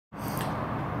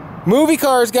Movie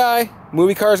Cars Guy,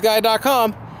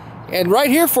 moviecarsguy.com. And right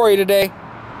here for you today,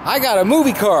 I got a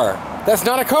movie car that's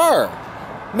not a car.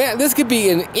 Man, this could be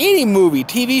in any movie,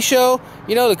 TV show.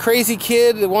 You know, the crazy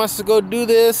kid that wants to go do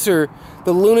this, or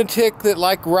the lunatic that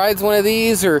like rides one of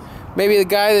these, or maybe the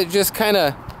guy that just kind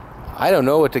of, I don't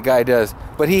know what the guy does,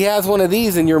 but he has one of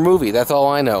these in your movie. That's all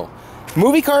I know.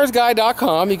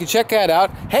 Moviecarsguy.com, you can check that out.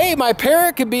 Hey, my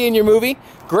parrot could be in your movie.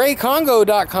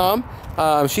 GrayCongo.com.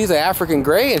 She's an African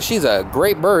gray, and she's a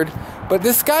great bird. But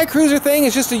this Sky Cruiser thing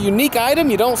is just a unique item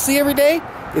you don't see every day.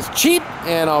 It's cheap,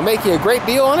 and I'll make you a great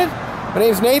deal on it. My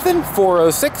name's Nathan,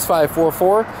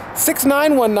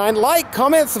 406-544-6919. Like,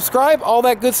 comment, subscribe, all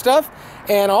that good stuff.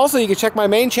 And also, you can check my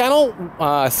main channel,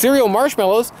 Cereal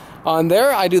Marshmallows. On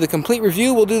there, I do the complete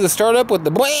review. We'll do the startup with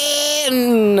the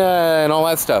and all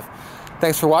that stuff.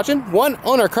 Thanks for watching.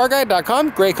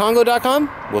 OneOwnerCarGuide.com, GrayCongo.com.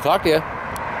 We'll talk to you.